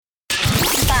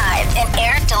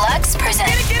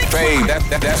Fade.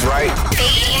 That's right.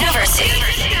 Fade University.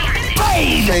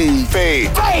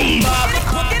 Fade.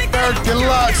 Eric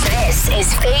Deluxe. This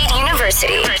is Fade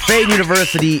University. Fade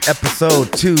University,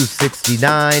 episode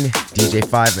 269. DJ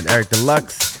 5 and Eric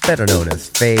Deluxe, better known as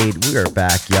Fade. We are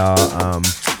back, y'all.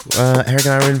 Eric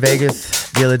and I were in Vegas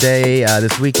the other day,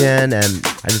 this weekend, and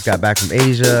I just got back from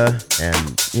Asia,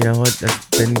 and you know what, it's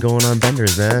been going on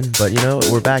benders, man, but you know,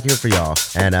 we're back here for y'all,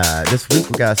 and this week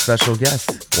we got a special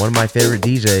guest, one of my favorite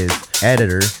DJs,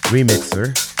 editor,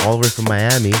 remixer, all the way from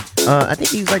Miami. I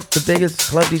think he's like the biggest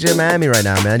club DJ in Miami right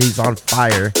now, man. He's on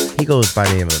fire. He goes by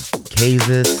the name of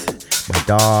Cazes, my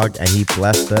dog, and he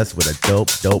blessed us with a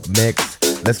dope mix.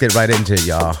 Let's get right into it,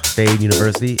 y'all. Fade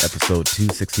University, episode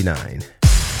 269.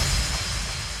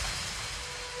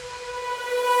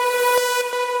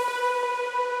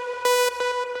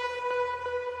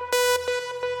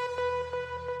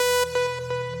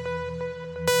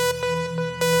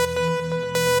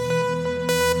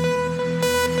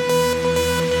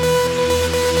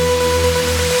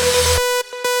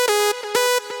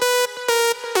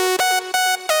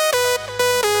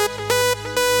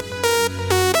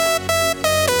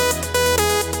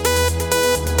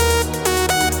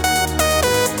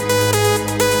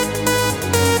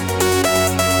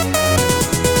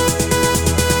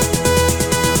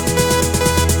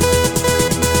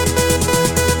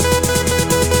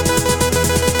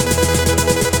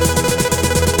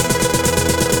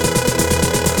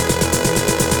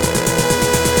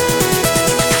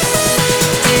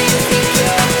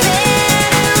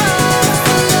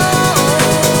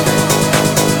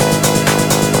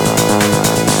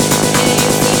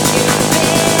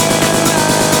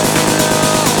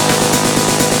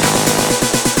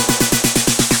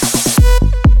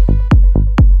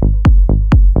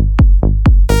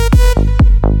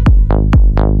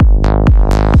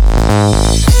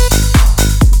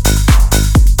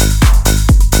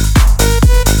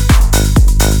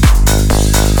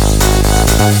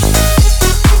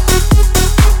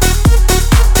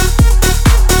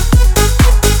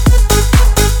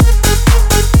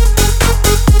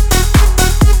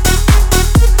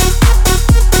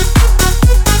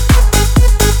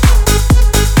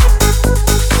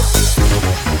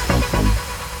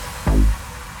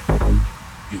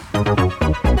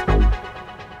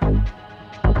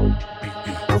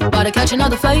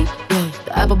 Another fight, yeah.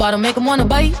 The apple bottom make him wanna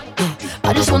bite, yeah.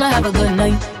 I just wanna have a good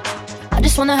night. I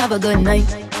just wanna have a good night.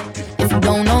 If you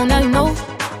don't know, now you know.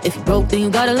 If you broke, then you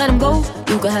gotta let him go.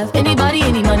 You could have anybody,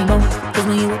 any money, mo. Cause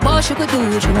when you a boss, you could do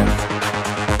what you want.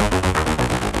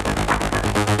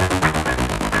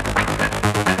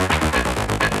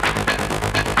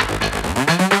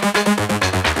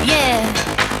 Yeah,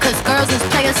 cause girls is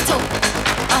players too.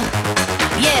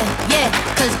 Yeah,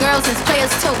 cause girls is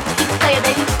players too. Keep it player,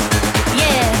 baby.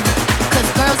 Yeah, cause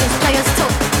girls is players too.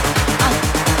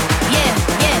 Yeah,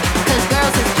 cause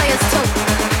girls is players too.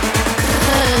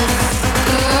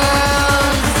 Cause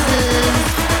girls is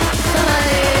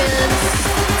players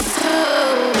too.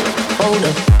 Hold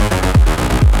up.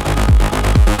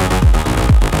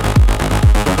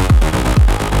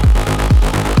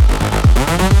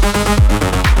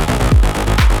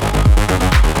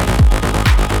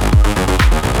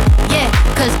 Yeah,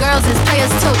 cause girls is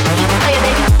players too. Keep it player,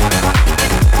 baby.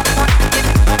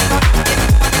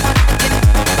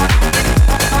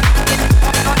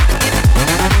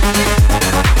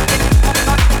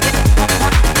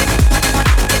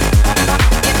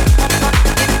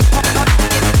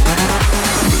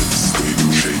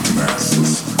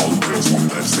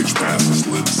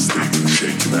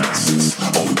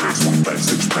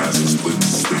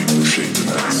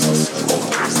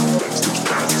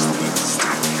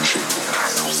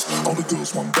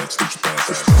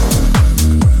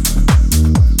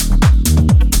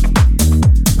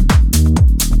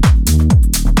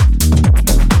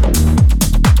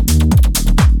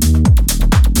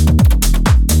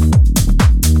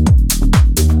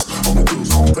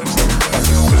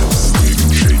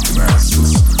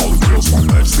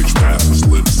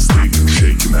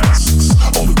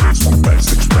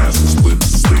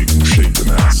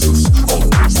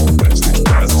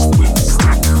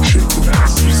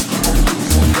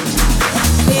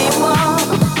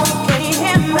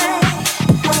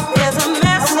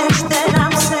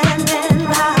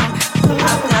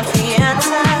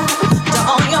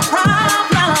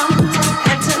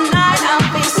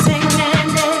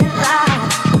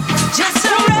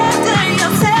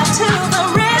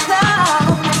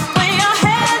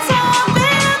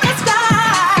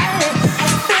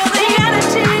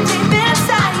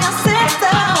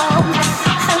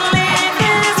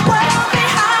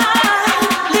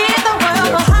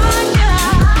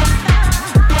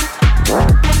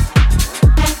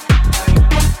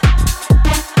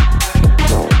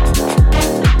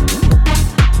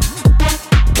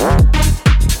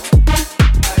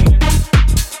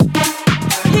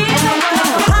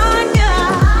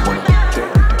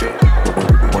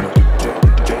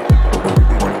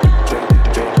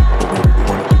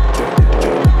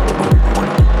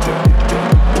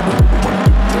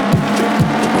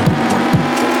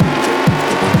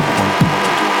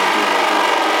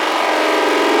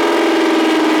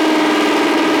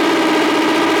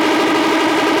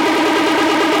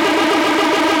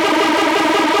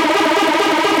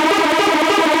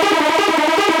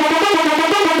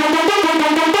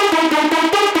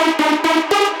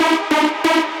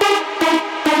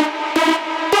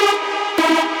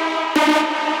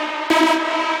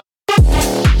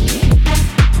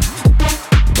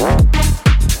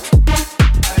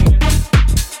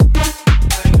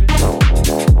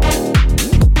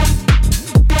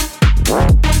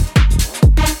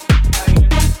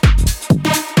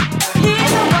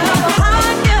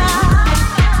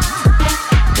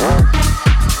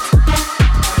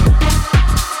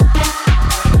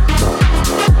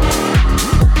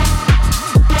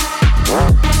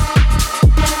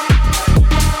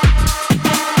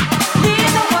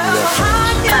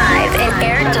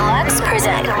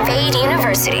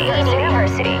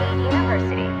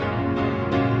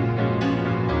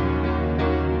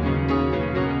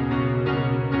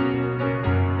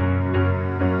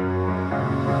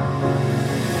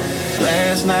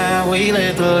 last night we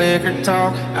let the liquor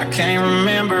talk. I can't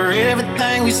remember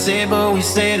everything we said, but we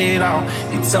said it all.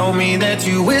 You told me that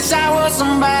you wish I was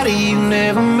somebody you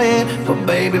never met. But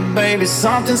baby, baby,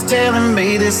 something's telling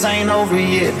me this ain't over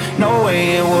yet. No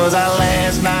way it was our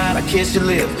last night. I kissed your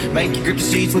lips, make you grip the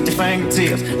sheets with your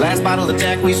fingertips. Last bottle of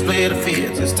Jack, we split a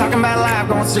fifth. Just talking about life,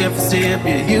 going sip for sip.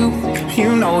 Yeah,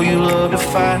 you know you love to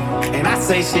fight, and I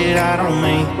say shit I don't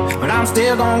mean, but I'm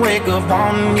still gonna wake up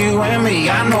on you and me.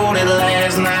 I know that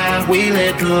last night we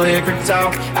let the liquor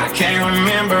talk. I can't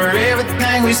remember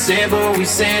everything we said, but we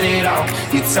said it all.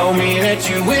 You told me that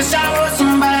you wish I was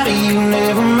somebody you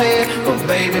never met. But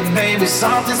baby, baby,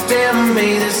 something's telling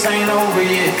me this ain't over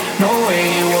yet. No way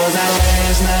it was our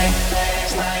last night.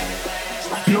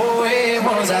 No way it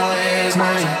was our last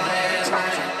night.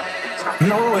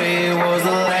 No way it was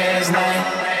the last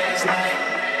night.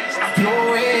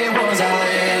 No way it was our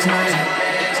last night.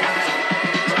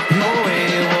 No way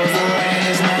it was the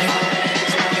last night.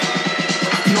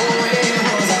 No way it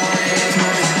was our last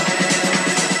night.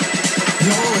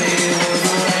 No way it was the last night. No way it was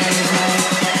our last night.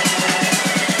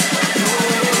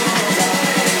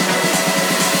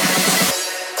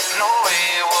 No way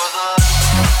it was the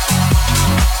last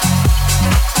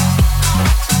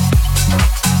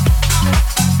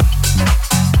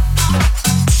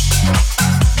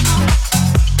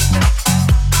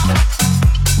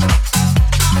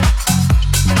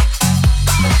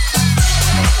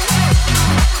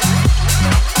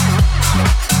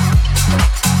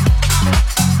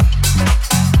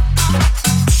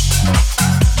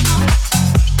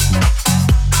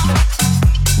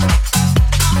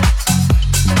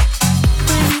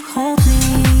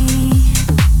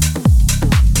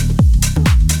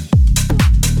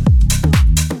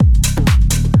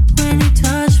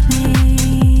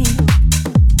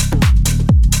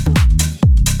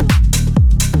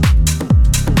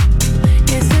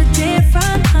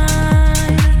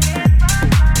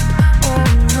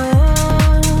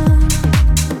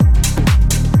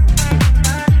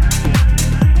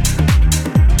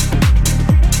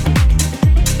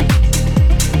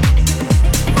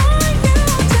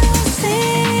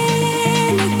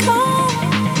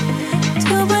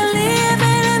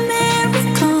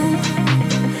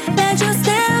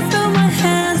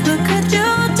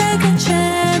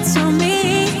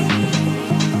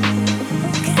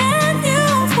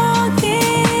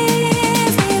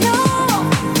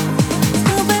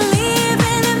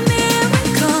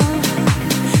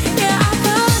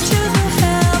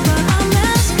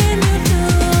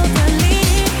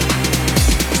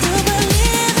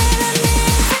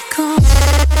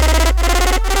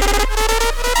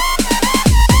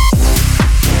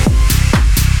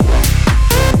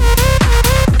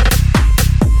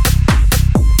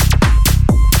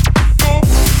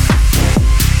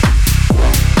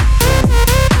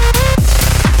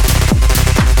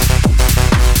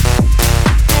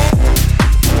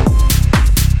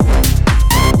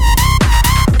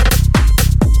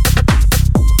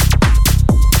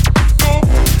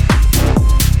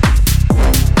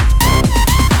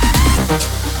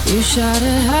shout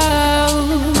it out,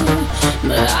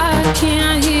 but I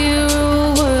can't hear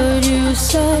a word you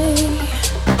say.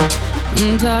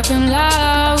 I'm talking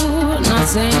loud, not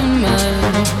saying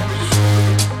much.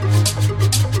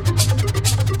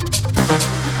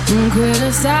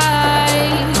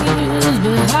 Criticize,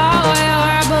 but how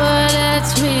your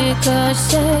bullets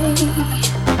ricochet.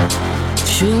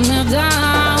 Shoot me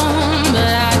down,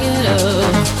 but I get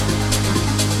up.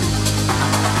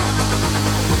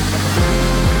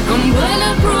 I'm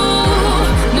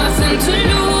bulletproof, nothing to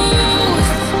lose.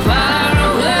 Far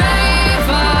away,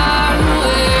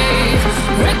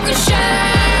 ricochet.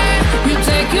 You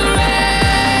take your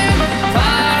aim.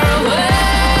 Far away.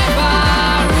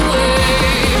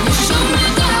 You shoot me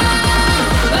down,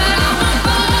 but I won't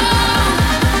fall.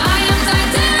 I am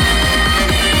titanium.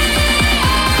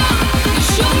 You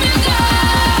shoot me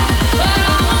down, but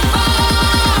I won't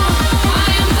fall.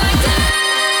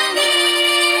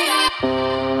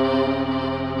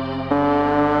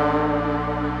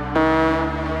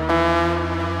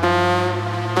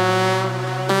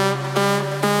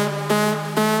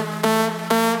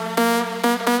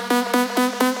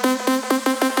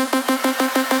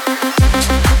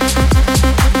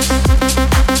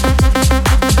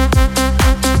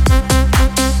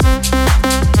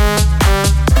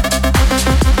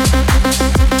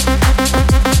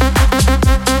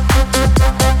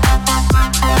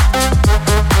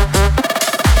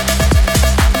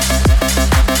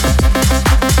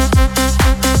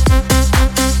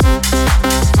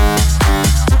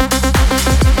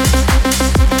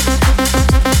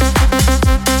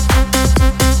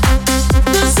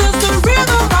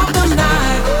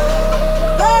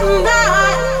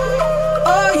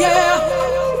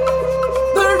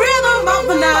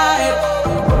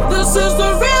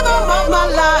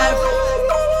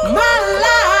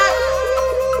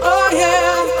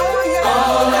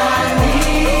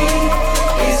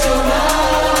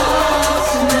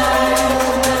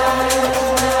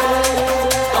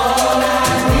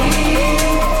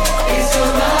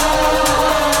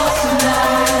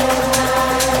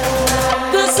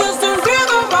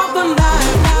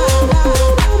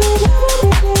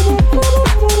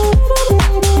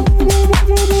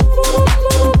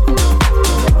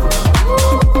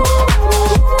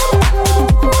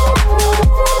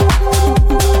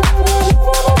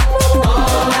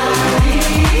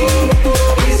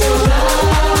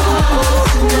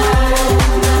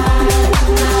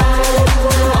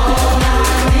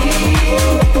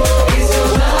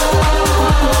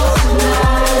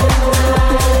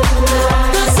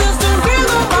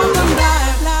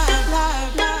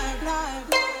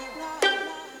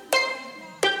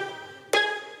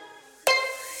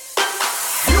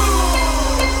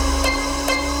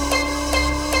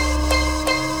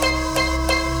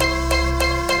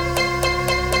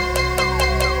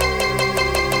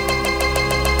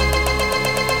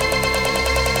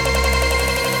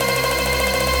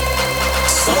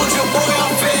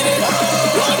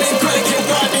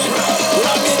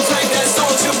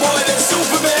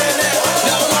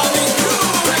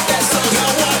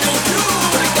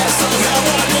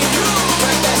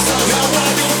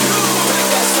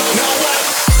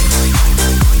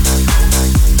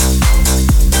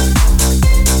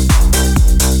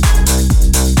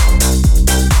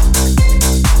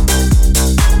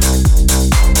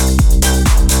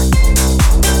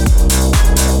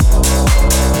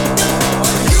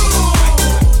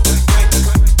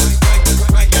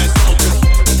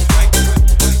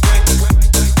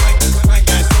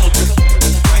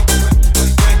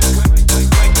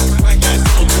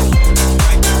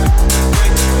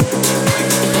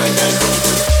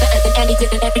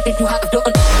 anything and everything you have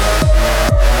done.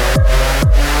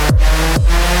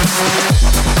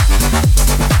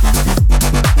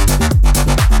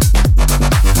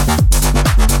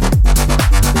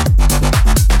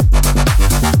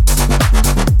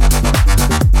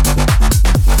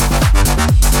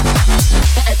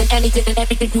 Anything and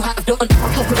everything you have done. I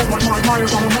chop it up like my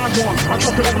Myers on a mad one. I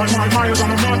chop it up like my Myers on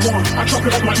a mad one. I chop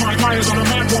it up like my Myers on a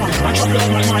mad one. I chop it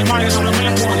up like my Myers on a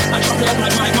mad one. I chop it up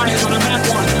like my Myers on a mad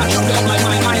one. I chop it up like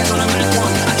my Myers on a mad one. I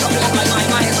chop it up like my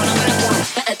Myers on a mad one.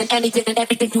 Better than anything and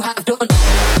everything you have done.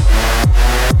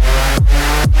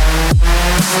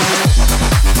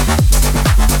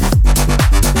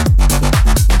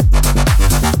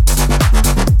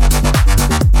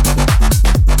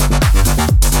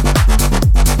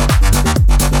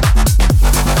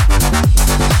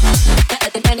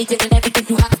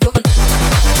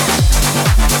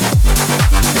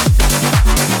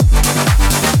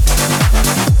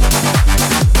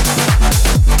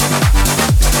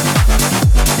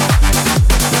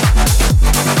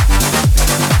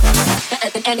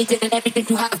 Anything and everything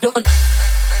you have done.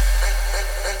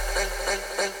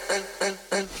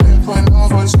 Playing all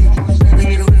for sleep, baby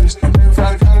need a wrist. Baby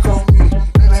try to call me.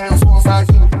 Baby had 4 or 5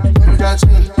 kilos. Baby got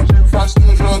chill. Baby probably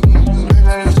still drug me.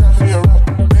 Baby ain't a trap for me a rap.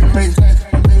 Baby make sense.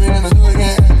 Baby in the hood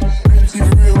again. Baby keep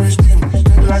it real with people.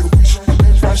 Baby like a bitch.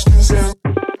 Baby probably still sell.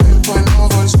 Baby playing all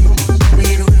for sleep, baby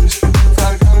need a wrist. Baby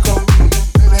try to call me.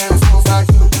 Baby had 4 or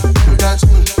 5 kilos. Baby got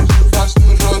chill. Baby probably still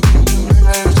drug me. Baby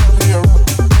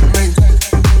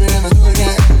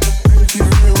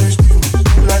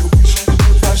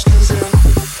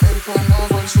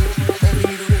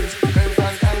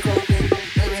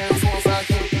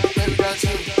a trap for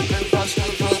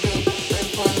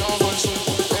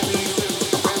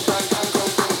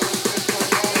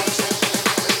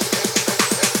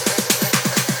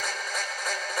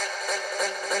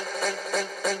me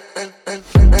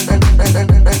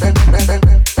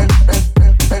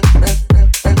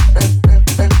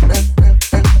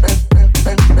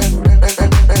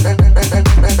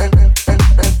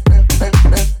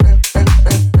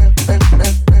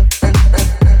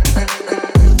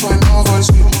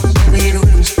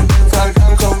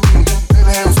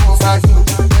rap. Baby make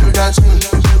sense. Baby in the hood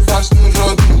again. Baby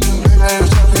keep it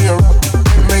real with people. Baby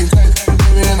like a bitch. Baby probably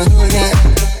still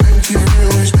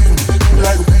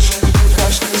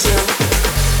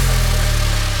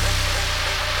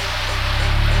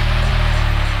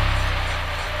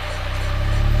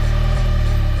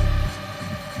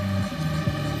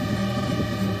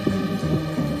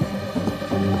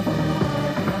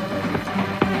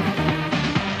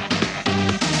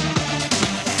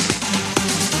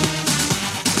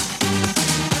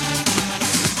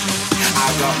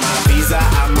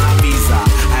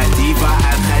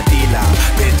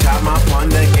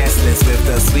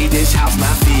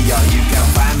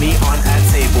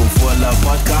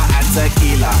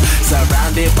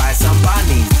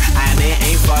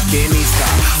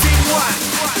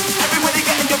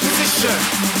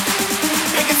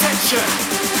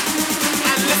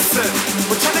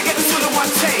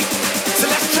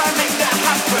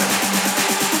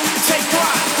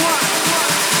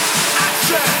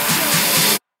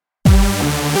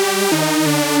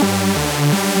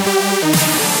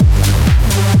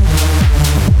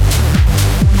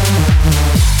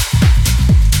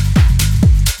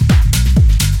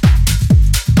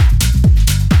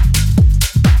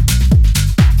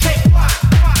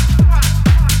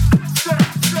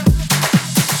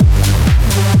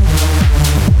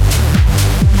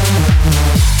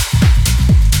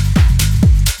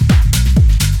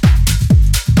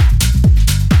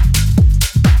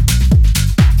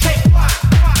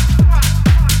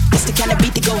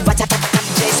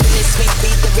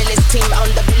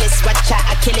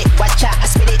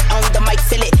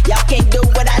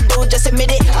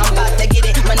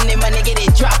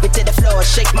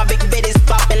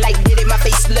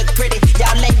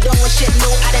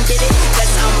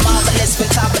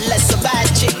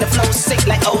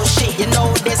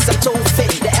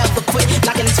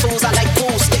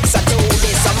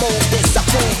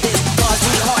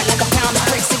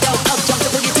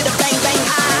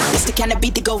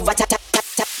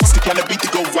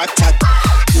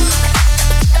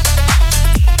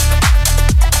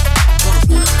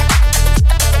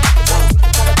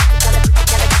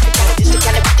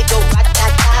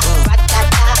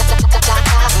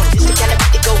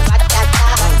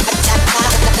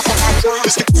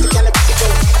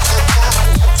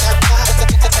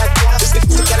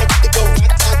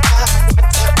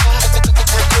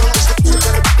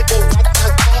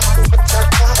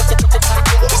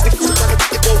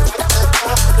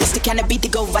Can I beat the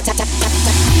go over.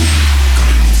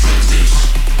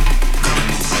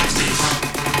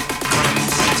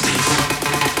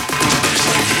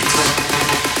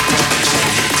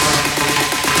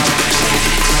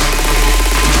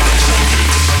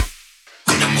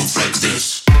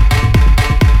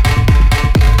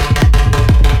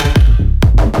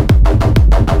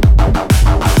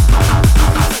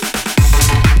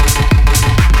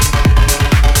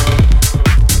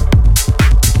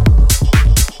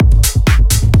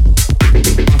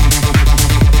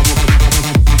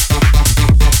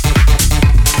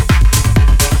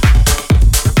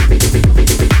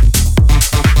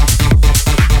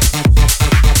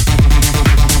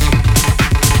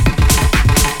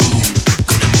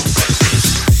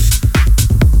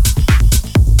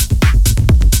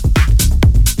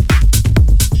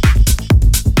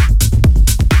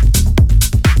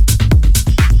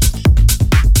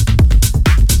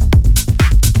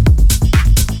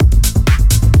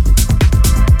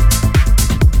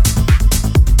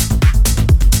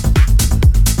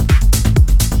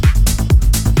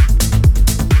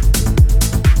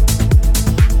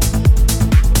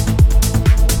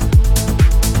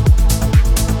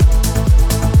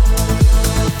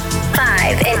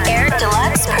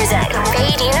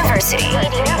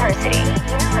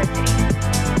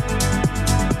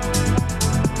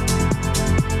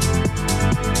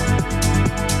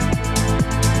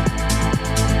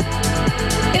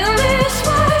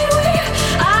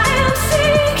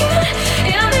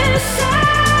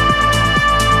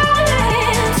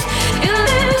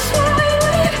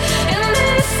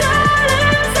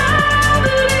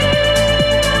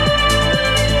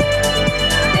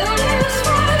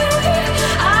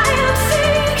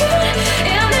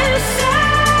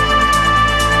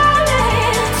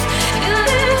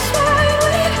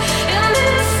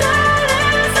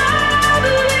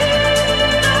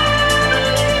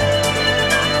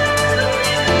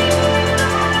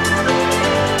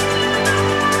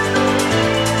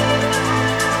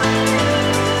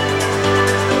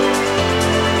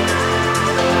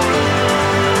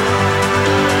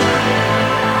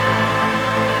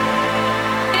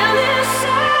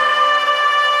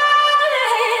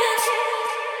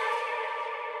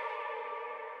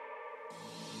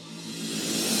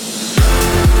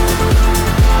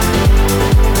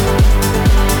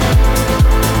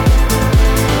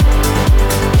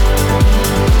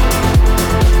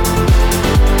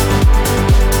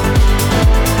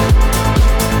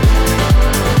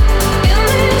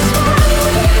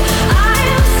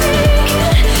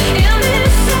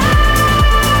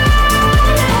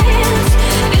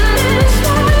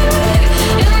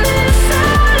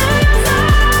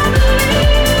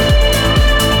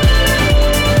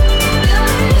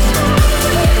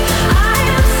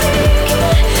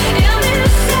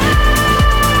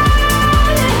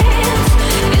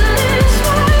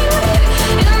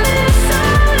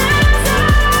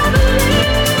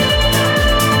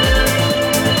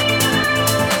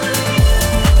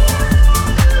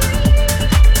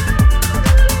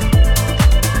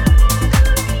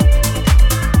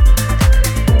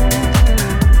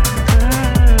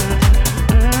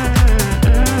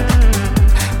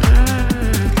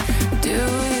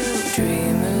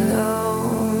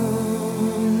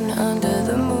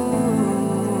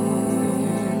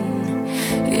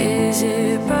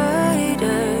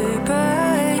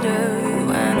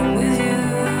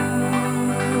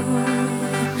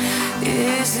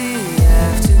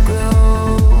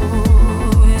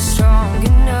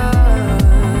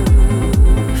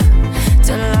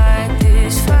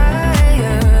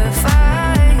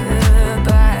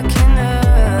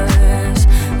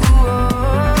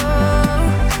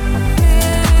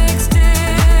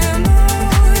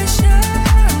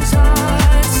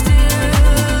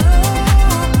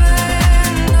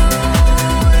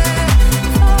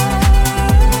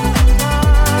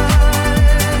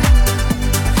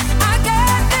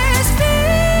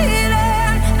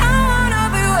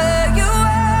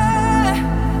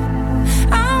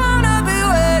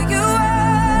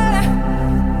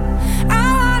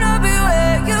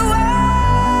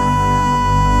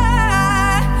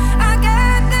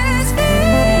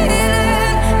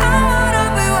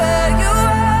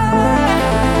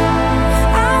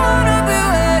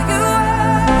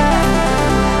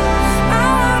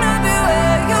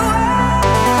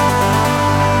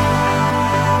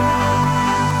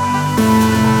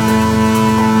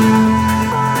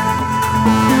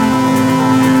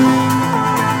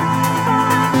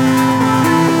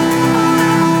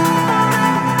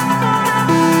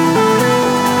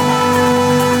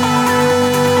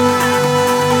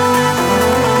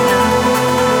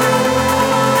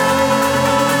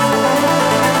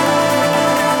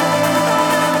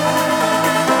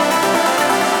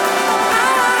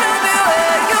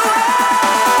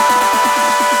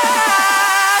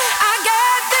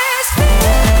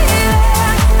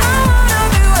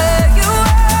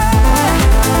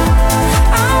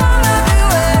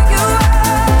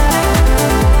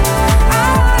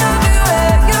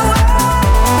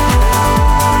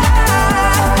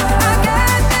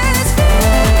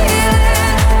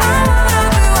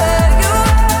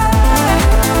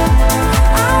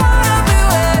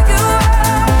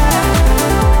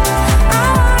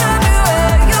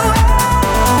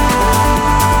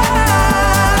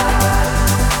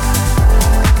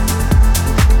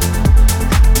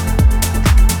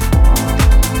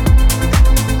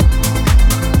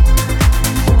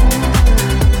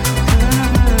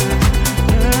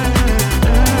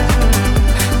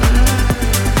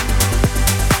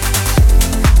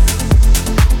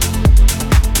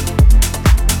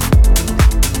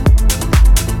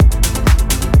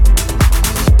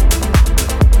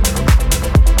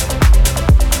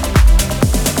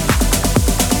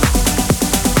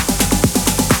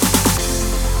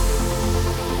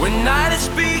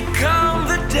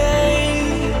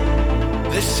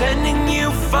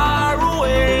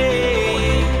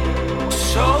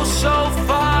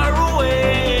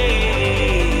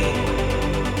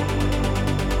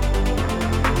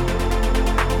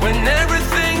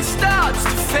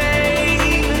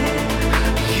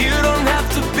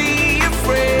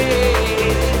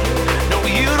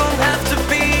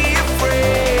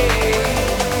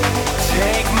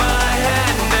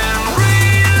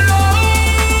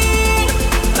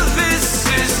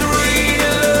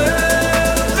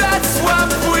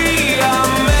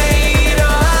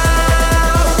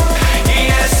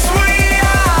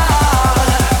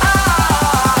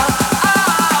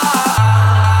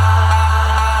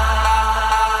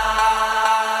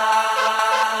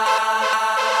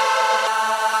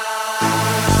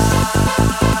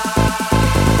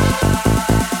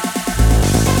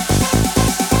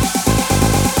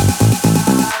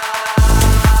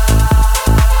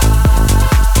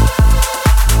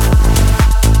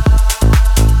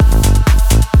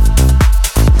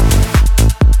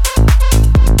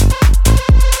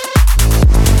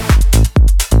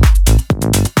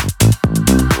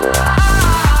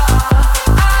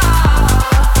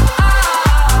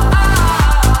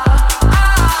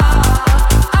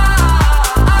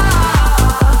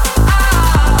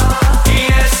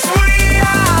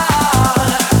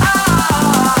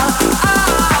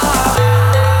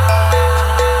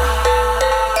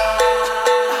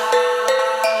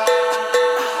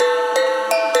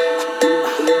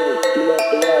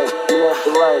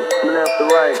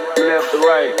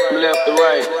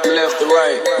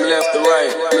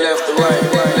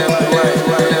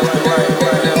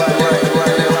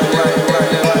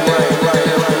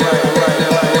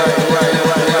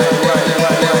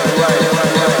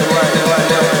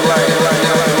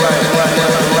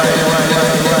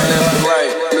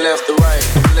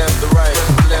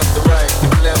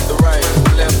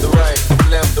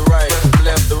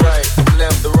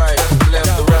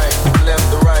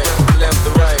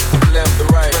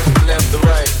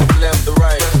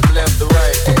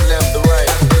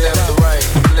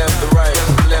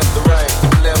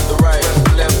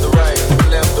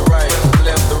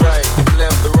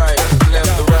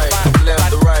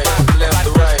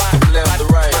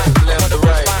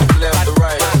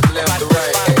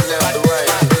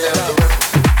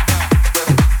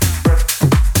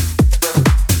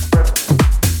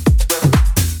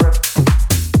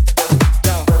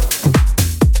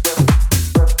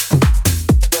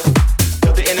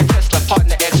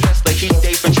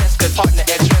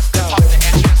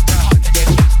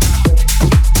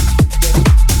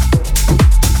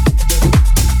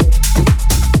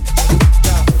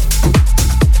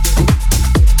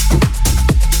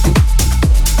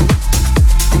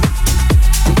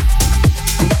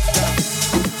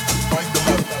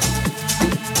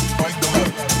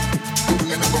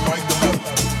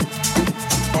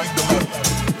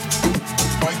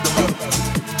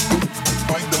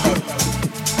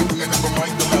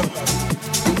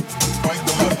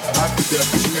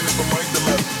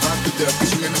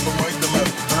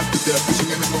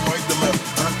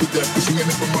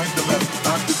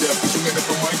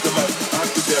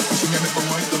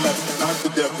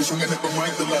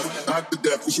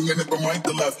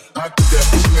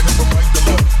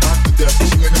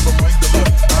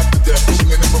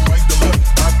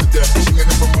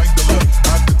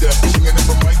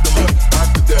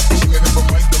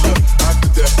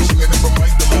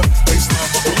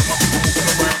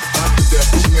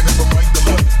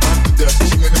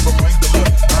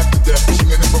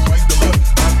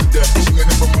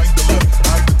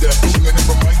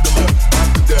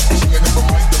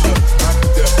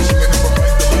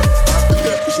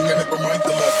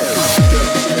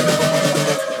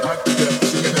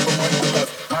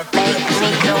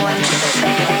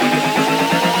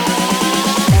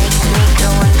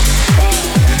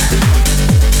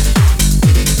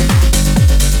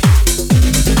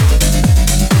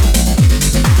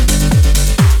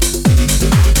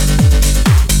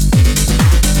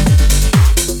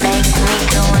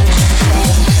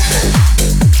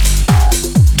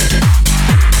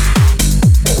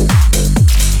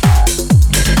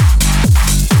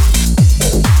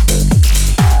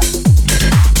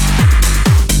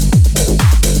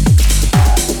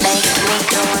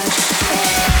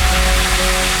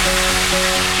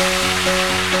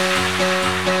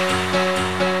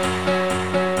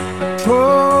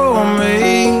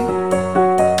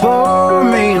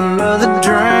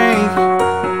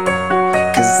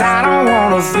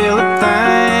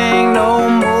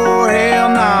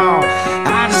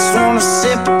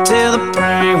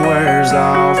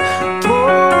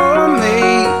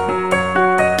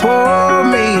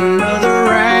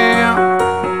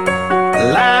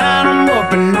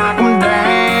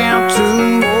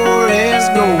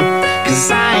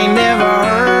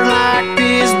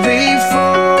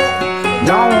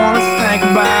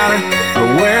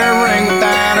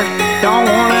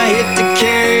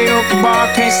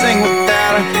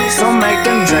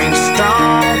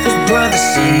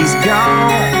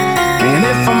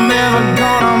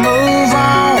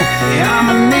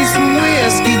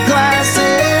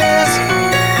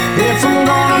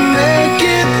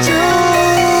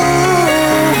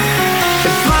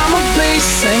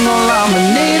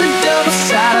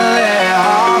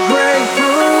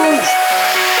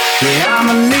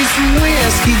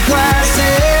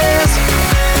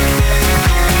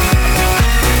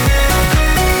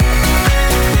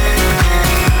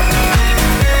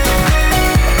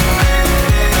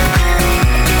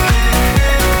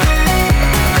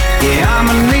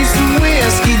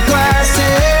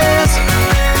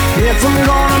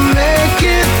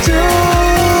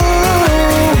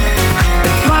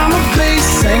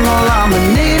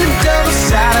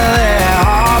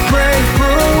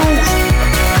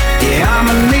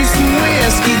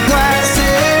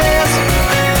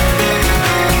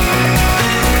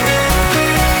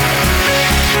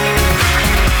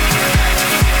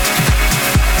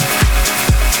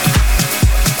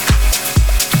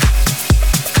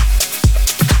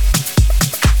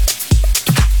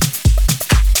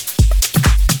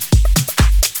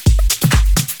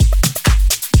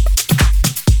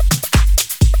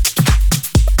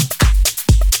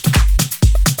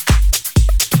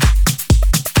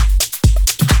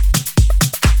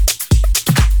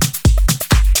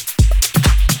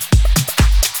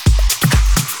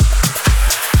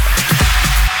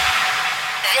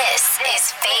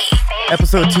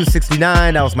 Episode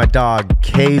 269, that was my dog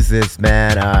Cazes,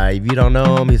 man. If you don't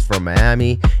know him, he's from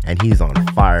Miami, and he's on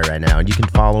fire right now. And you can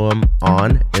follow him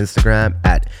on Instagram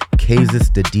at Cazes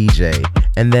the DJ.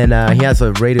 And then he has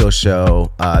a radio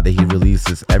show that he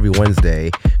releases every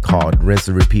Wednesday called Rinse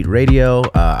and Repeat Radio.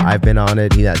 I've been on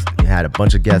it. He had a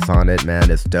bunch of guests on it, man.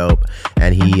 It's dope.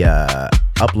 And he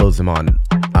uploads them on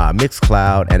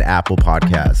Mixcloud and Apple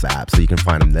Podcasts app, so you can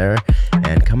find them there.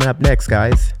 And coming up next,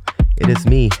 guys, it is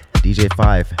me, DJ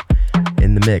 5,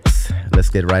 in the mix. Let's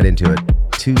get right into it.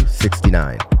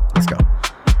 269. Let's go.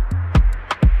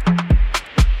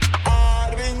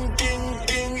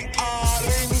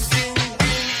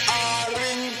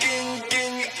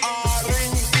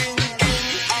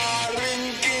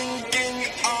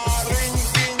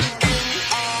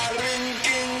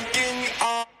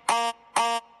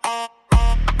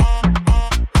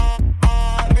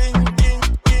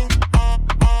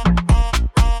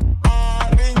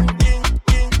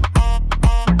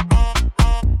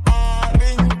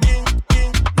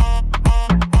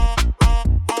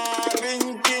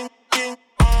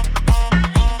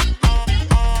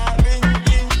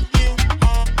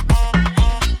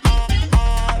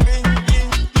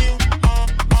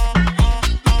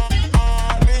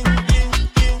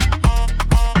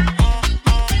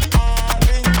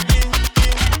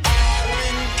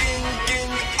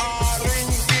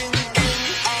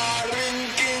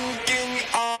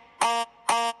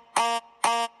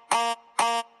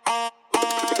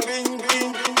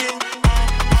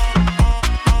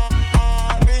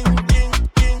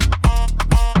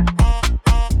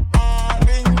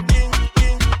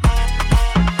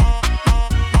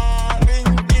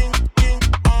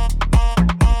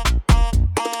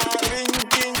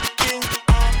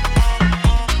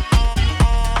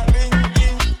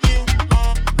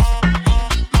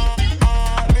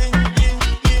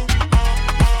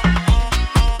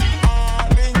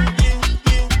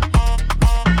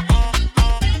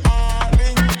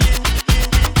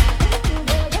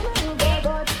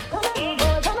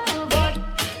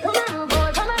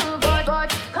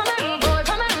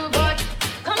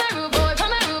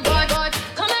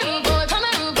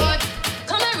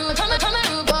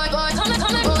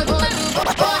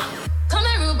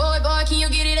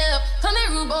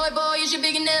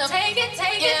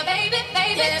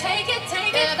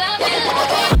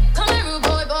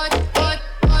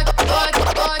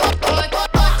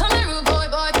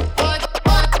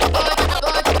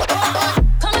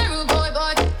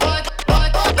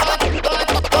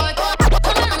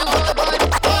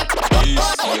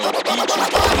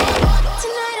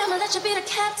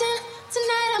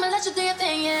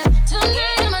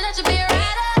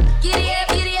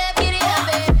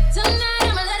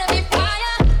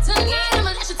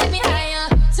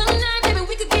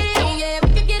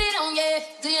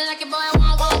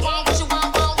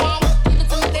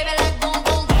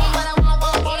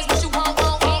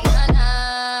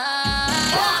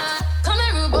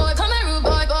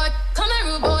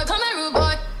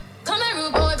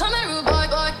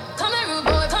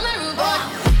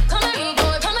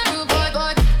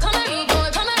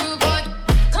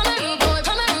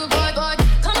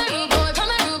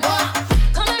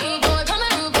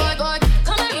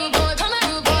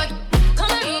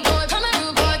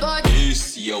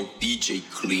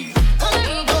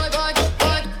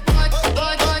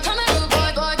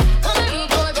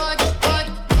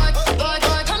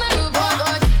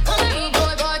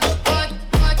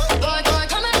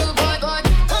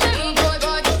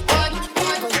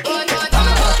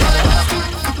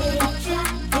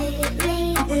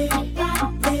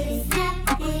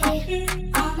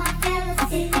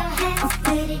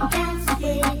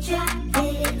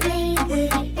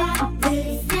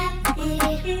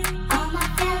 All my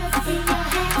fellas in your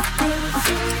house,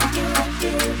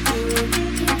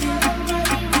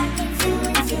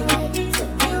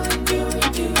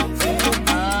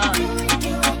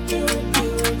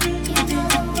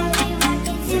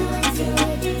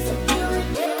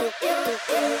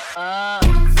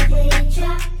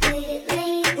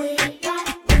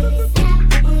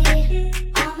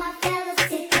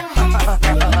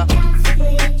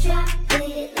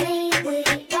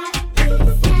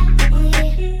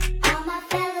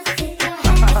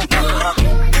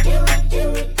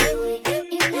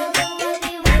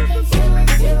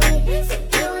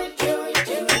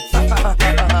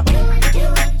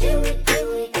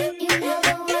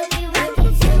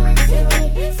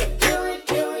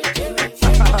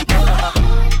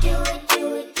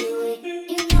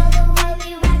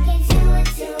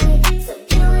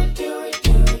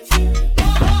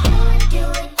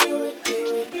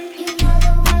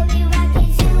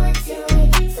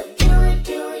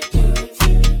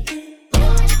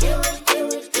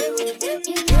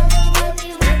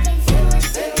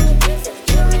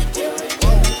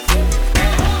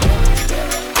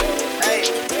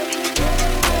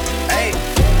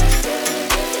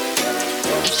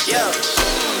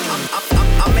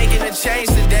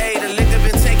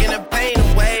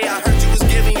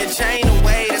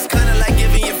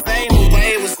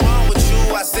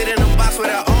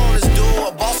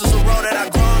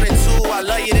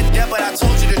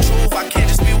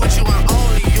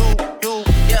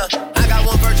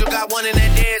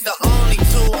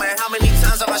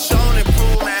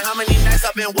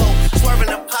 been woke. Swerving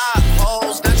the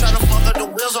potholes, not trying to fuck up the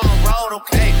wheels on the road,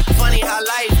 okay? Funny how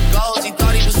life goes. He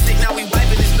thought he was sick, now we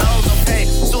wiping his nose, okay?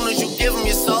 Soon as you give him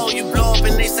your soul, you blow up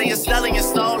and they say you're selling your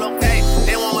soul, okay?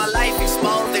 They want my life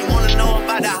exposed, they wanna know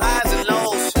about the highs and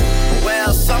lows.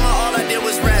 Well, summer all I did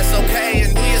was rest, okay?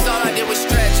 And New Year's all I did was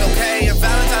stretch, okay? And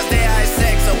Valentine's Day I had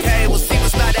sex, okay? We'll see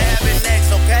what's about to happen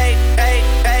next, okay? Hey,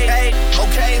 hey, hey,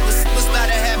 okay? We'll see what's about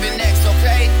to happen next,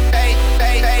 okay? Hey,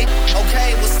 hey, hey,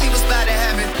 okay? We'll see what's about to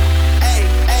happen. Hey,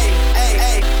 hey, hey,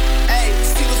 hey, hey,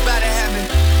 see what's about to happen.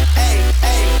 Hey,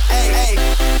 hey, hey, hey,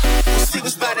 we'll see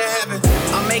what's about to happen.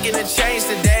 I'm making a change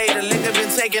today. The liquor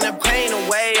been taking the pain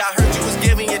away. I heard you was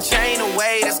giving your chain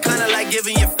away. That's kinda like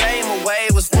giving your fame away.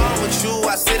 What's wrong with you?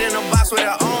 I sit in a box where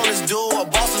the owners do. A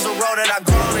boss is a road that I've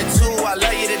grown into. I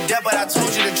love you to death, but I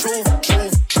told you the truth.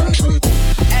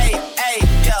 Hey, hey,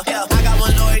 yeah, yeah. I got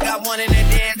one lawyer, got one in the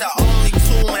end. The only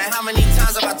two, man. How many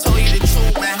times have I told you the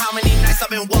truth, man? How many nights I've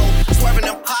been woke, swerving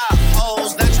them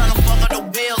potholes, not trying to fuck up the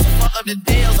wheels or fuck up the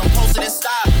deals. I'm posted in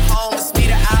Stockholm. It's me,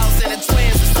 the Owls, and the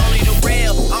twins. It's only the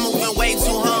real. I'm moving way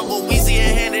too humble. Weezy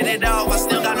and handed it off. I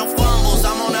still got no fumbles.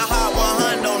 I'm on a hot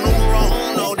 100, numero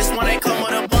uno. This one ain't come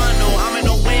with a bundle. I'm in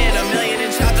the wind, a million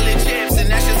in chocolate chips, and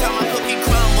that's just how my cookie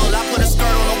crumble. I put a skirt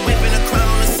on a whip and a crown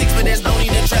on a six, but there's no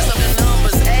need to dress up the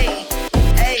numbers. Hey,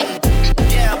 hey,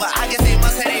 yeah, but I guess they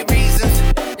must have their reasons.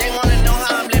 They wanna know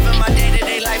how I'm living my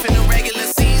day-to-day life in the regular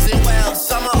season. Well,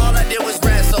 summer all I did was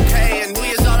rest, okay? And New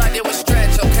Year's all I did was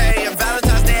stretch, okay? And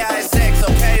Valentine's Day I had sex,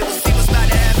 okay? We'll see what's about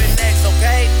to happen next,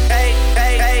 okay? Hey,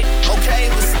 hey, hey, okay?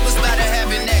 We'll see what's about to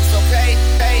happen next, okay?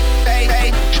 Hey, hey, hey,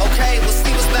 okay? We'll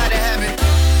see what's about to happen.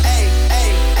 Hey, hey,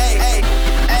 hey, hey,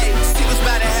 hey, see what's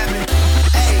about to happen.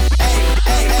 Hey, hey,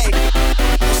 hey, hey,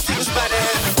 we'll see what's about to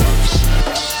happen.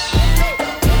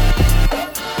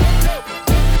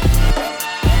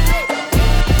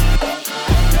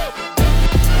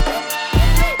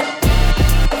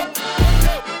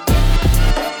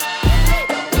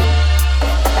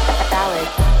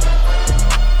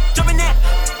 Jump in that,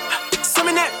 some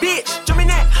in that bitch. Jump in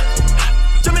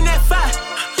that fire.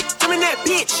 Jump in that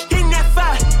bitch, hitting that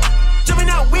fire. Jump in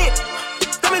that whip,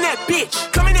 come in that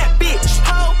bitch, come in that bitch.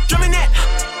 Ho, jump in that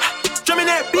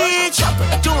bitch.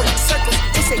 Doing circles,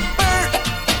 they say bird,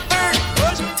 bird.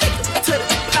 Take her to the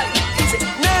potty, he's a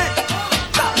nerd.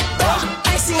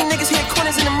 I ain't seen niggas hit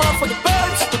corners in the motherfucking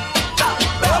birds.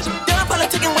 Done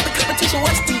politicking with the competition,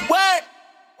 what's the word?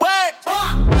 Word.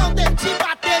 Não tente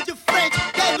bater de frente,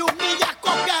 ele humilha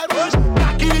qualquer um.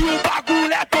 Aqui o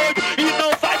bagulho é doido e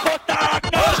não vai botar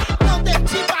nojo. Não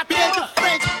tente bater de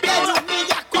frente, ele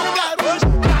humilha qualquer um.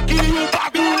 Aqui o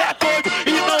bagulho é doido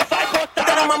e não vai botar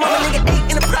That on my mama, nigga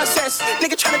ate in the process.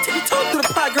 Nigga tryna take you toe through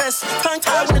the progress. Tongue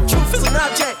tied when the truth is an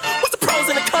object. What's the pros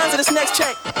and the cons of this next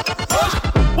check?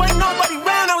 Wasn't nobody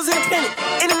round, I was independent.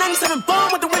 In the 97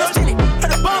 bomb with the windows tinted.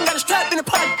 Heard a bomb got a strap in the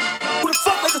party. Who the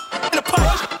fuck like a in the party?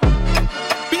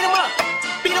 Beat him up,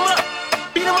 beat him up,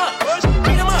 beat him up,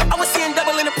 beat him up. I was seeing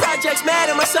double in the projects, mad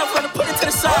at myself when I put it to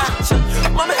the side.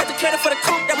 Mama had to cater for the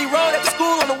coupe that we rode at the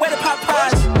school on the way to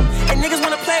Popeyes. And niggas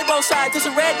wanna play both sides. It's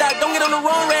a red dot, don't get on the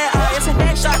wrong red eye. It's a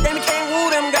headshot, then we can't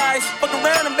woo them guys. Fuck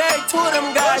around and bag two of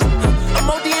them guys. I'm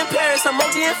OD in Paris, I'm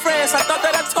OD in France. I thought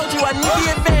that I told you I need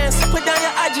the advance. Put down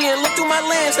your IG and look through my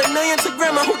lens. A million to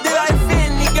grandma, who did I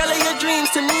offend? The girl of your dreams,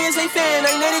 to me is a fan.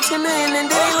 I netted 10 million and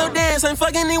did a little dance. I'm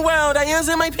fucking the world, I ends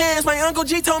in my pants. My Uncle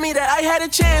G told me that I had a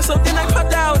chance. So then I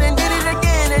popped out and did it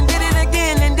again, and did it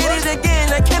again, and did it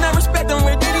again. I cannot respect him,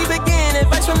 where did he begin?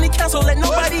 Advice from the council, let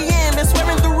nobody in. Been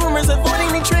swearing through rumors,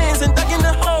 avoiding the trends. And ducking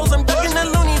the holes, I'm ducking the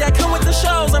loony that come with the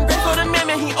shows. I'm grateful to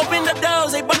man, he opened the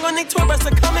doors. They bug on their tour bus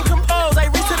to come and compose. I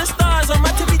reach to the stars on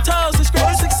my tippy toes.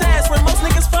 Describing success where most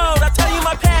niggas fold. I tell you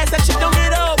my past, that shit don't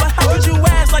get old. But how could you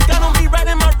ask? Like I don't be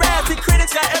writing my raps. The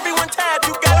critics got everyone tapped.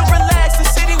 You gotta relax. The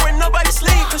city where nobody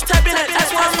sleeps. Just tap in and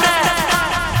that's where I'm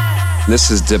at. This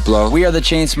is Diplo. We are the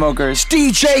Chainsmokers.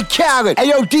 DJ Khaled. Hey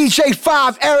yo, DJ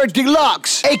 5, Eric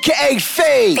Deluxe, aka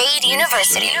Fade. Fade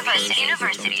University.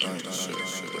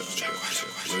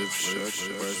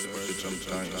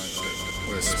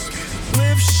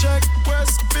 Live Shack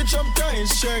West, bitch, I'm dying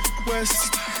Shack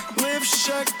West. Live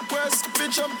Shack West,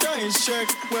 bitch, I'm dying Shack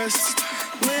West.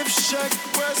 Live Shack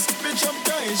West, bitch, I'm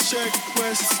dying Shack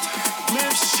West.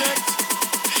 Live Shack.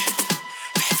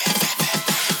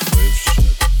 Live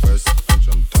Shack West, bitch,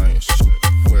 I'm dying Shack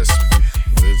West.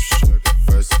 Live Shack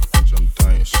West, bitch, I'm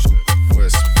dying Shack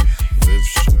West. Live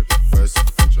Shack West,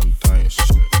 bitch, I'm dying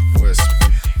Shack West.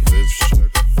 Live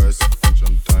Shack West, bitch,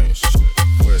 I'm dying Shack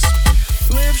West.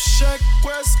 Live Shack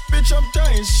West, bitch, I'm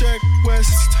dying Shack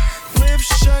West. Live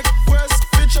Shack West,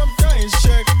 bitch, I'm dying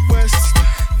Shack West.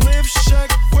 Live Shack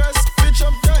West, bitch,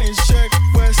 I'm dying.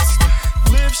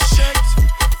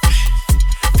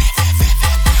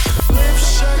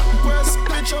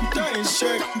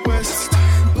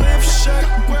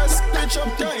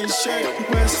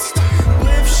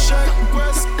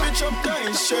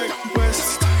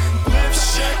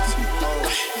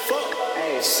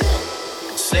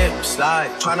 Slip,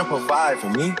 slide, tryna provide for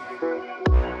me.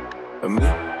 For me.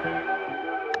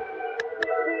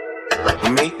 For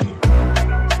me.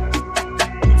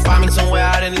 Find me somewhere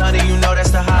out in London, you know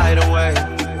that's the hideaway.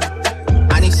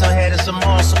 I need some head and some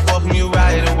more support from you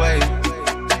right away.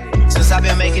 Since I've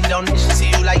been making donations to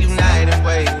you like United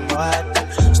Way.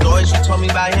 Stories you told me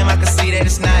about him, I can see that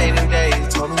it's night and day. You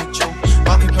told me the truth.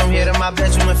 Walking from here to my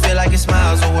bedroom and feel like it's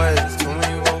miles away.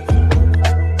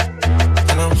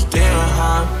 I'm still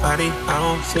hard body, I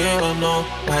don't feel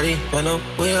nobody. When the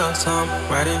wheels I'm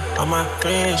riding on my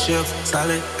friendship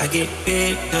solid, I get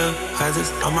bigger,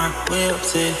 Cazes on my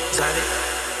whips exotic.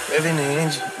 Living the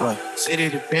engine, what? City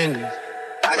dependent.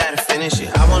 I gotta finish it,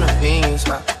 I want opinions.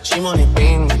 She wanted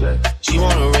things, she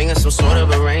want a ring or some sort of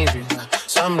arrangement.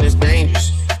 Something that's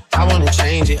dangerous, I wanna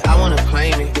change it, I wanna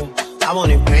claim it. I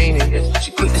want it painted.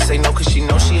 She quick to say no cause she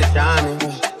knows she a diamond.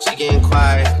 She getting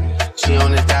quiet. She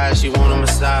on the diet, she want a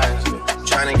massage.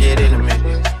 Tryna get intimate.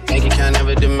 Bank account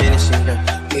never diminishing.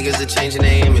 Niggas are changing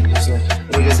their images.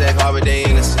 Niggas act hard but they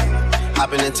innocent.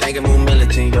 Hop in the tank and move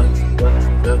militant.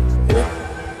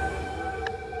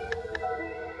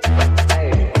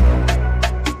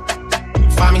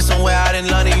 Find me somewhere out in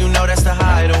London, you know that's the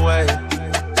hideaway.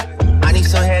 I need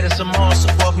some head and some more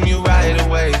support from you right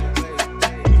away.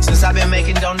 Since I've been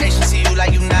making donations to you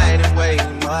like United Way.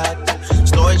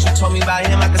 Stories you told me about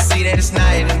him, I can see that it's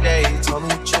night and day. You told me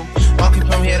the truth. Walking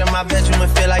from here to my bedroom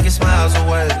and feel like it's miles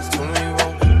away.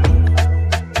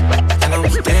 And I'm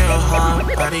still hard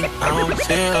body, I don't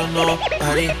feel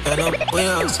nobody. When the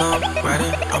wheels I'm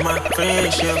riding on my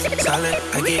friendship solid,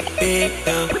 I get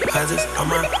bigger, Cazes on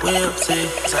my whips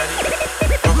exotic.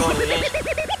 I'm on the mission,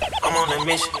 I'm on a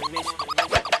mission.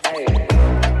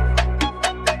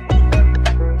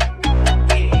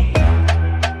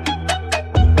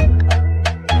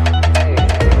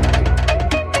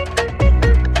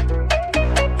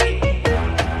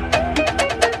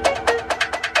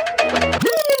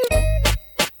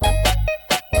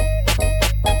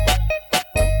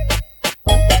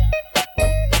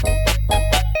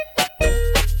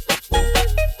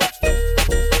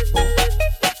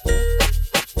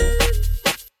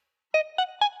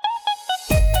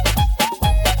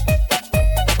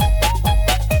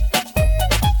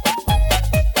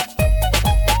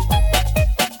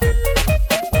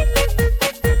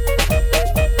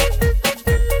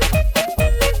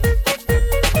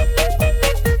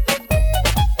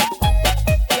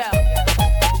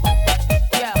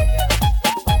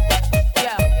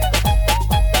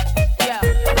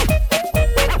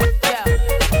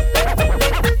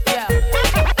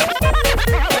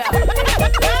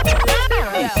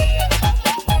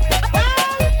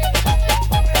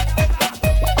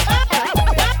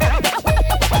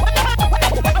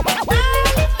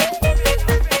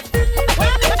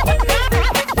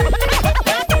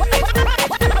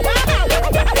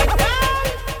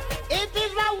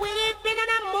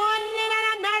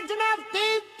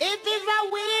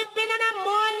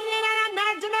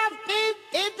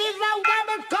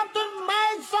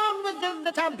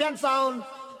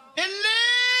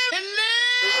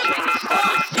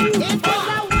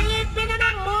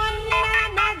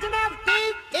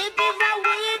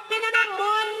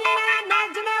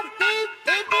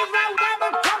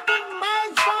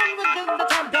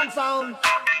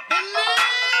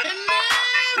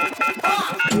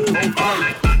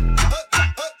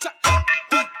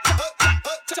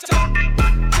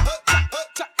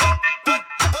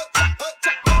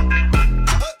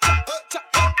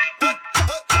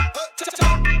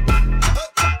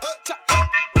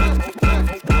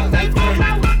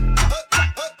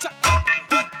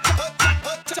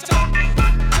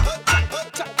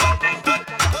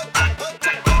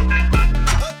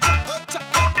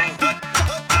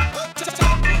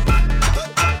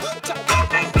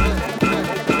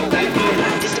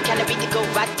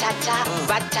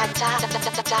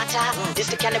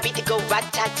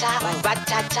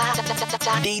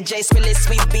 DJ Spillis,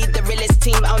 we be the realest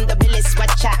team on the billis.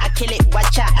 Watch out, I kill it,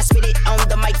 watch out, I spit it on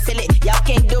the mic, feel it. Y'all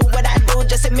can't do what I do,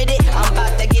 just admit it. I'm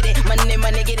about to get it,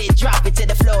 money, get it. Drop it to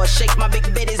the floor, shake my big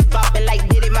bitties, bopping like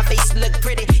did it. My face look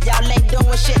pretty, y'all ain't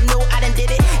doing shit new, I done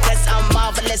did it. Cause I'm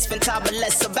marvelous,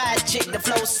 fantabulous, a bad chick. The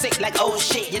flow sick like oh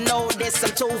shit, you know this,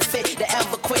 I'm too fit to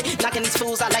ever quit. Knocking these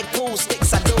fools out like pool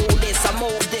sticks. I do this, I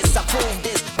move this, I prove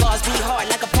this. Bars be hard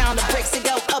like a pound of bricks. And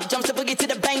go up, jump to boogie to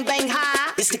the bang bang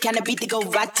high. It's the kind of beat that go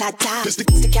rat-ta-ta. It's the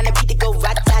kind of beat that go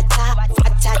rat-ta-ta,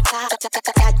 rat-ta-ta,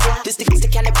 rat-ta-ta. This the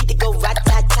kind of beat that go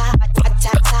rat-ta-ta,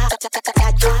 rat-ta-ta,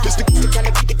 rat-ta-ta. This the kind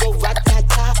of beat that go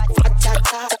rat-ta-ta,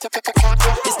 rat-ta-ta,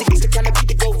 rat-ta-ta. This the kind of beat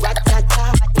that go rat-ta-ta,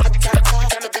 rat-ta-ta.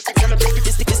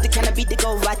 This the kind of beat that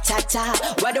go rat-ta-ta,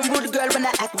 Why them rude girl when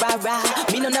I act rah-rah?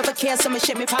 Me no never care, so me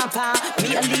shake me pom-pom.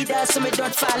 Me a leader, so me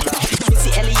don't follow.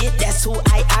 Missy Elliott, that's who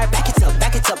I are. Back it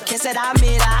up, kiss it, I'm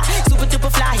it, super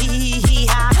duper fly,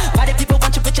 hee-hee-hee-ha. Why the people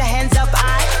want you put your hands up,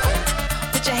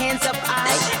 put your hands up,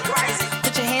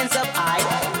 put your hands up,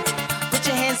 put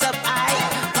your hands up,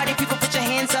 Why the people put your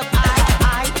hands up,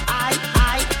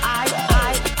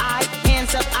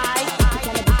 hands up,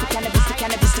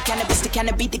 the cannabis, the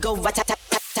cannabis to go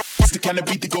rat-tat-tat-tat. The kind of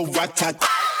beat to go rat-tat.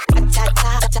 This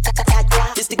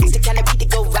the kind of beat to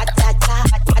go rat-tat-tat.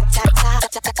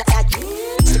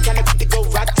 This the kind of beat to go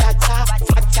rat-tat-tat.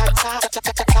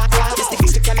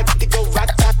 This the kind of beat to go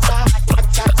rat-tat-tat.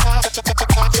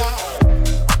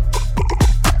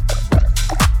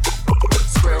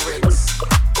 Square rigs.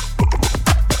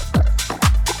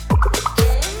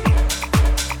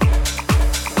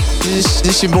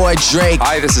 This your boy Drake.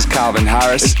 Hi, this is Calvin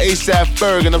Harris. It's ASAP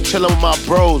Ferg, and I'm chilling with my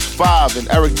bros, 5 and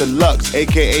Eric Deluxe,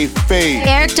 aka Fade.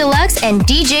 Eric Deluxe and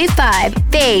DJ 5,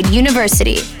 Fade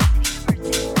University.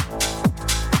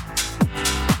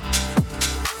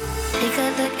 Take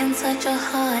a look inside your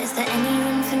heart. Is there any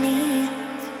room for me?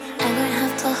 I won't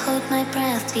have to hold my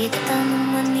breath till you get down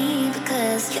on one knee,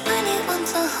 because you only want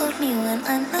to hold me when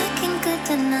I'm looking good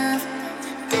enough.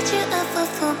 Did you ever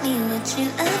fool me? Would you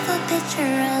ever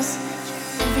picture us?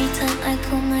 Every time I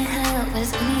comb my hair,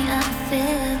 was me out of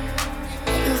fear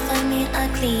that you'll find me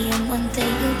ugly and one day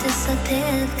you'll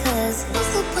disappear. Cause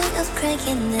what's the point of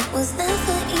crying? It was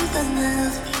never even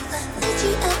enough. Did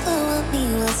you ever want me?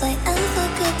 Was I ever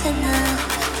good enough?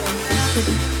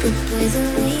 Good boys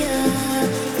are way up,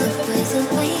 good boys are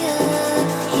way up.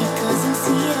 He doesn't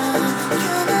see ya,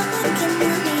 you're not looking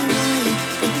at me right.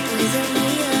 Good boys are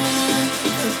way up,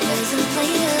 good boys are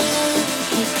way up.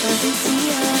 He doesn't see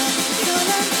ya, you're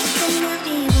not looking at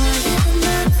me right. Good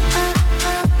enough,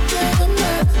 good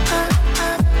enough,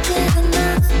 good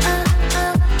enough, good enough,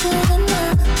 good enough, good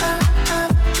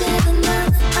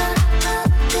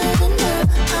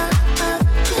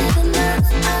enough,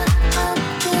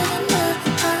 good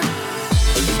enough.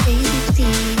 Baby,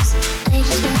 please, I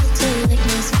just want to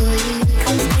witness for you.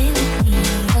 Come stay with me.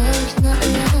 Oh, you're not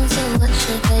alone, so what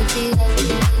should I do?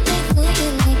 Like who you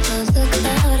like, cause look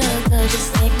about a girl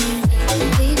just like me.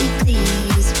 Baby,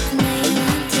 please, now you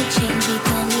want to change me.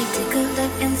 Tell me, take a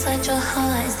look inside your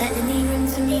heart. Is there any room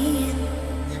for me?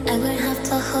 I won't have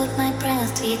to hold my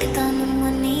breath till you get down on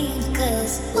one knee.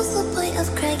 Cause what's the point of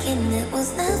crying? It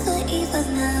was never even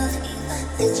enough.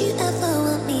 Did you ever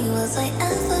want me? Was I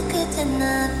ever good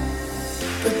enough?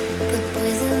 Good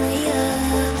boys are way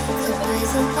up, good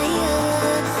boys are way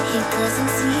up. He doesn't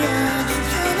see ya,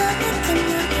 you're not looking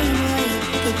at me right.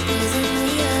 Good boys are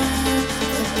way up,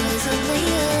 good boys are way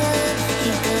up. He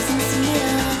doesn't see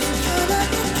ya, you're not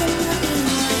looking at me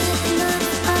right. Good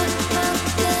enough,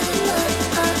 good enough,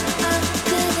 good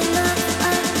enough, good enough, good enough,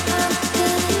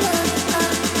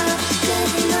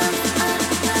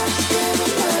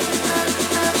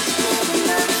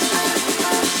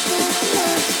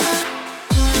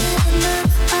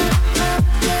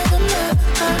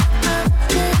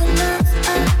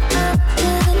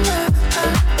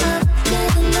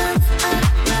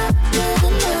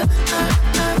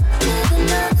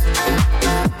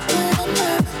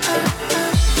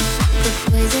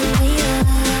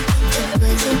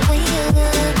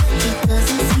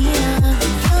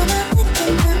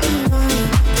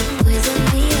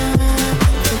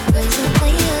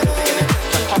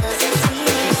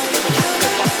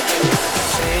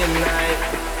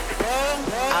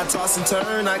 toss and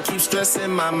turn, I keep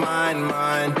stressing my mind.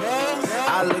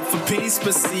 I look for peace,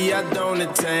 but see I don't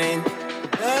attain.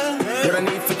 What I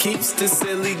need for keeps this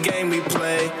silly game we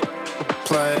play.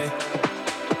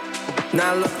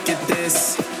 Now look at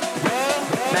this.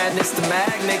 Madness, the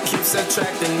magnet keeps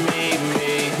attracting me.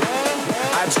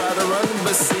 I try to run,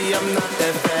 but see I'm not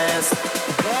that fast.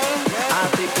 I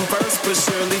think I'm first, but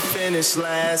surely finish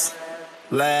last.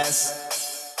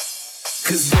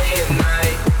 Cause day and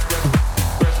night,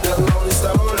 the lonely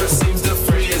stoner seems to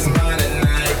free his mind at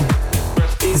night.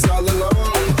 He's all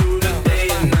alone through the day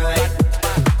and night.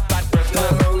 The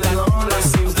lonely loner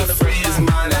seems to free his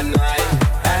mind at night.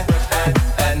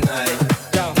 At night,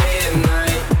 day and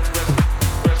night.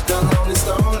 The lonely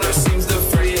stoner seems to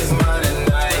free his mind at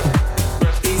night.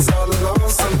 He's all alone,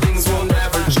 some things will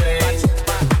never change.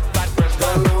 The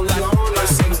lonely loner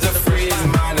seems to free his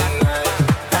mind at night.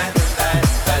 At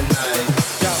night,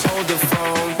 hold the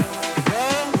phone.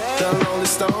 The lonely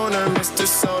stoner, Mr.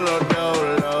 Solo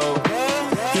Dolo.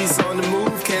 He's on the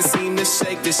move, can't seem to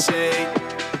shake the shade.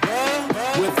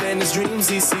 Within his dreams,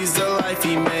 he sees the life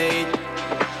he made.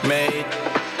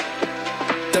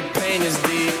 The pain is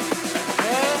deep.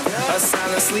 A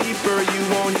silent sleeper, you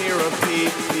won't hear a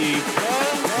peep peep.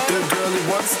 The girl he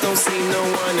wants don't seem no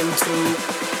one and two.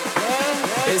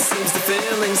 It seems the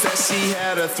feelings that she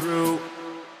had her through.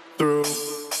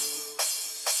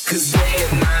 Cause day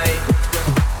and night,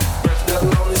 the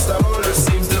lonely stoner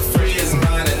seems to free his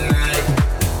mind at night.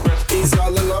 He's all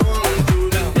alone through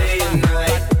the day and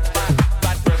night.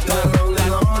 The lonely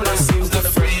loner seems to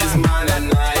free his mind at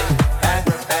night.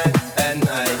 At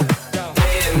night.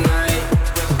 Day and night,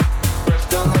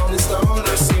 the lonely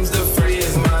stoner seems to free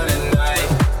his mind at night.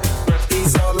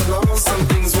 He's all alone, some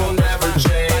things will never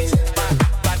change.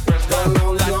 The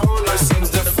lonely loner seems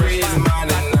to free his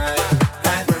mind at night.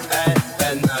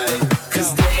 At night.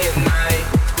 Cause day and night,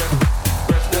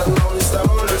 the lonely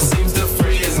stoner seems to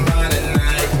free his mind at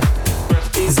night.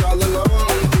 He's all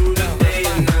alone through the day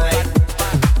and night.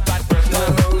 The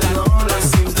lonely loner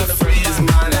seems to free his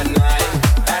mind at night.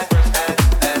 At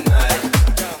night.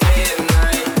 Day and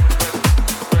night,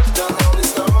 the lonely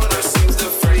stoner seems to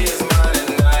free his mind at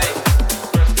night.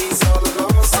 He's all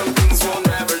alone, some things will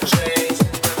never change.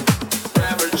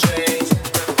 Never change.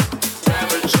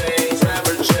 Never change.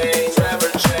 Never change. Never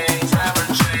change. Never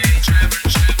change.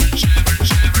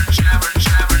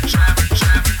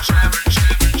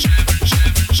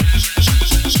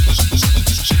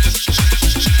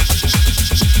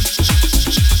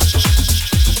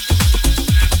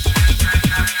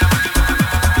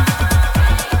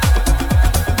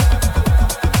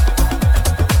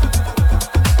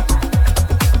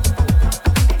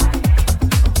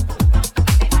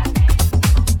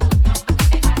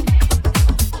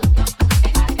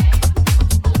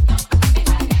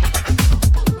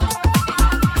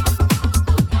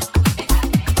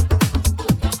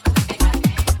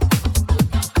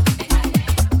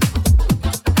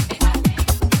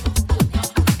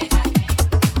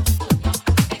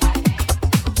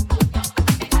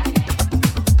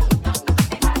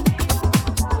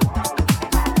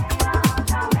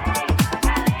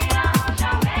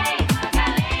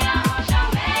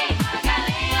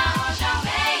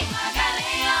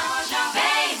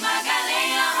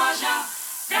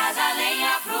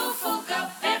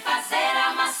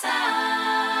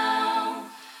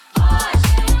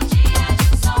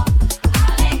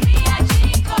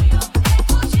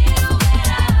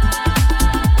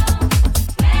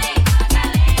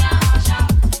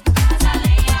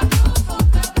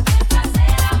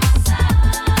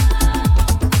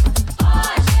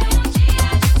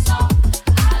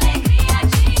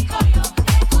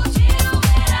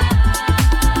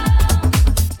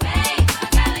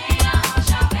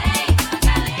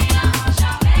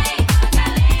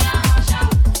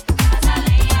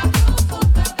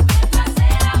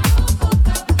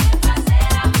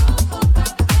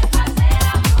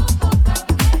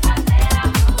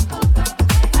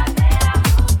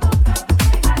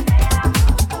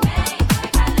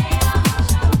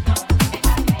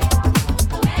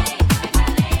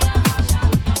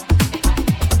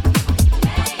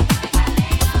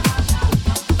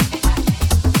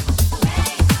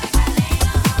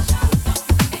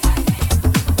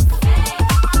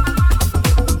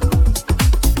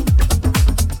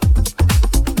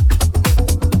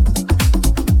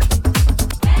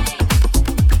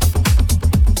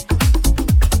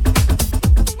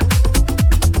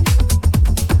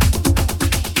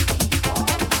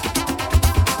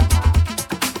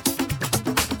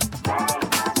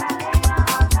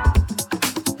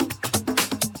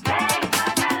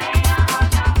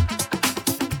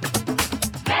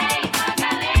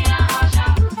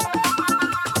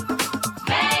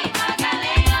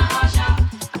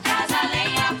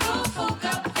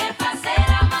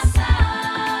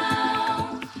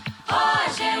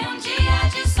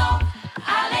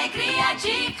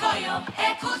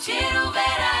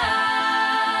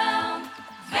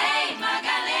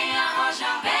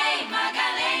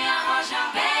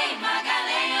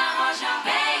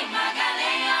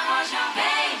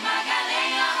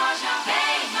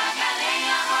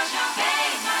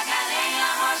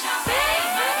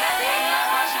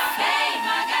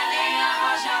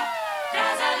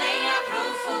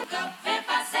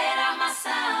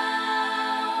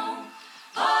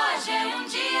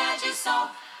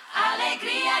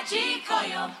 Alegria de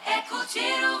Coió é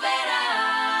curtir o verão. Curtir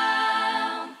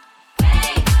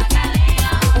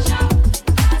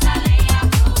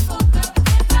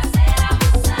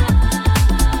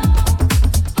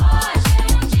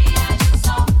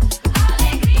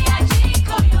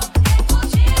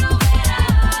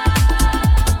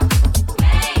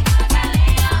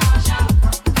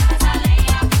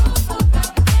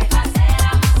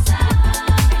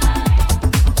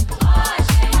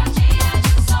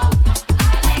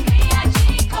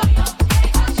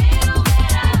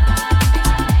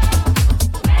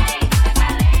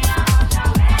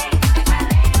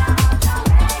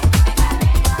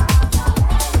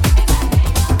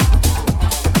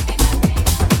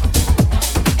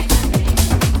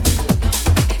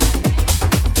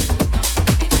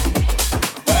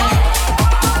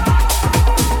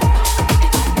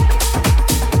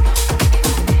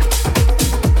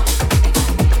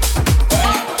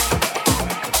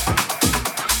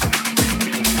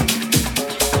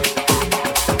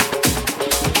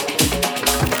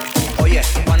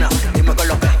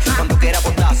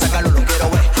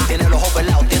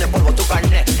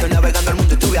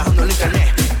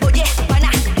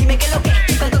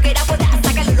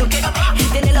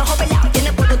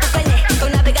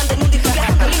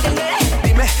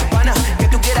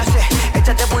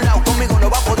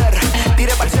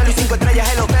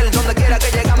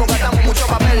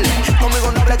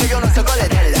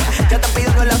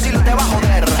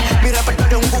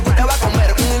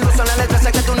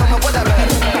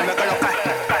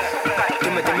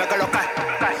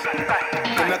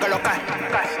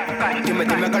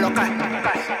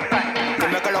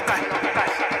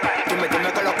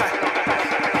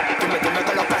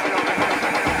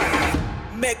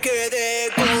me quedé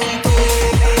contigo.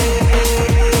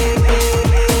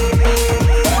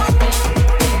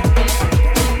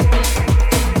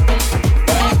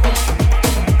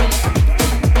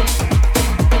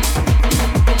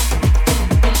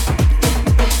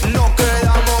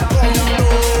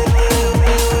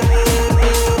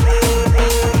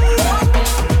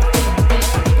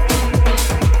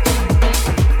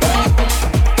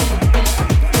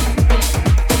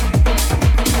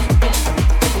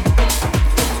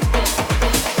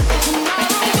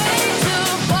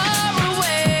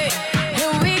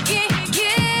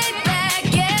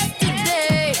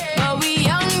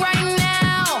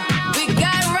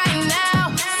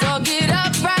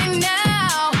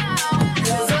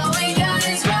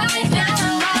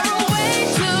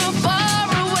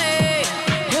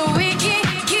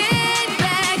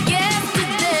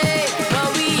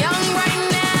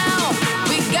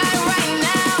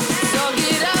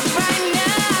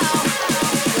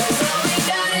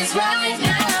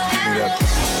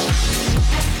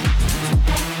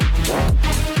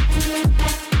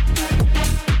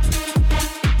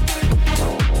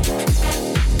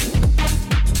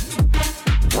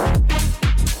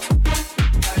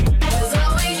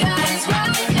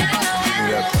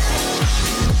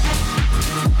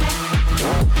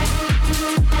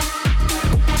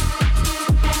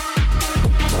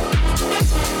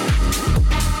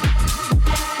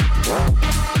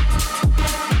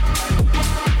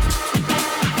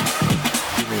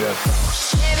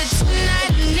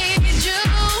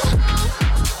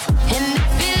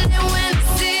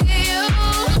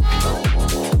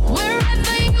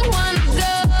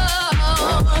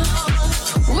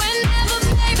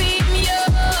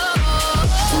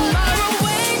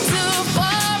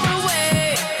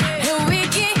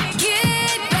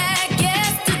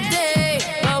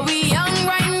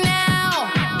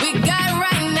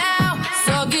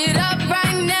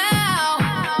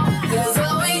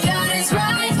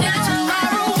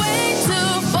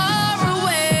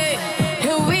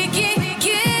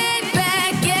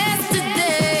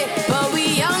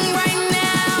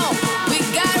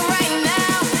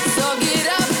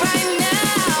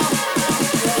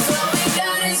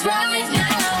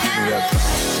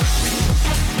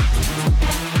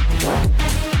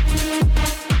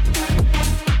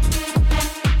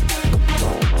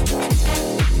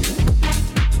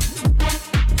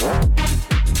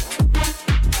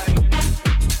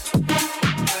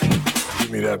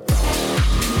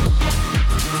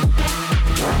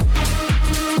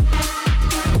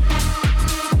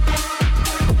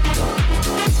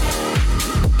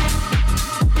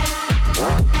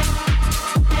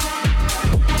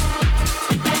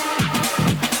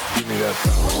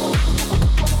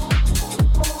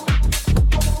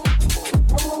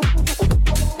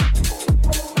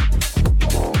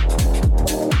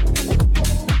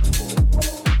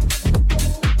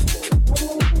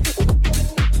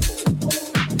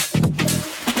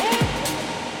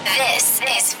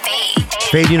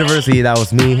 Fade University, that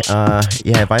was me.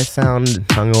 Yeah, if I sound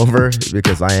hungover,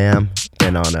 because I am,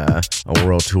 been on a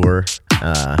world tour,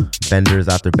 benders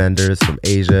after benders from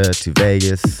Asia to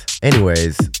Vegas.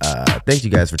 Anyways, thank you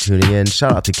guys for tuning in.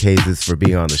 Shout out to Cazes for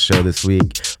being on the show this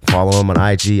week. Follow him on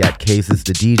IG at Cazes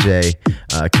the DJ.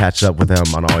 Catch up with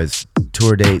him on all his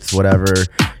tour dates, whatever.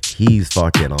 He's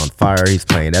fucking on fire. He's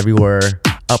playing everywhere,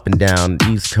 up and down,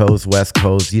 East Coast, West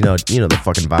Coast. You know the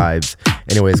fucking vibes.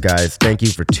 Anyways, guys, thank you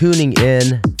for tuning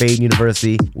in. Fade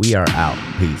University, we are out.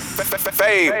 Peace.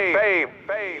 Fade.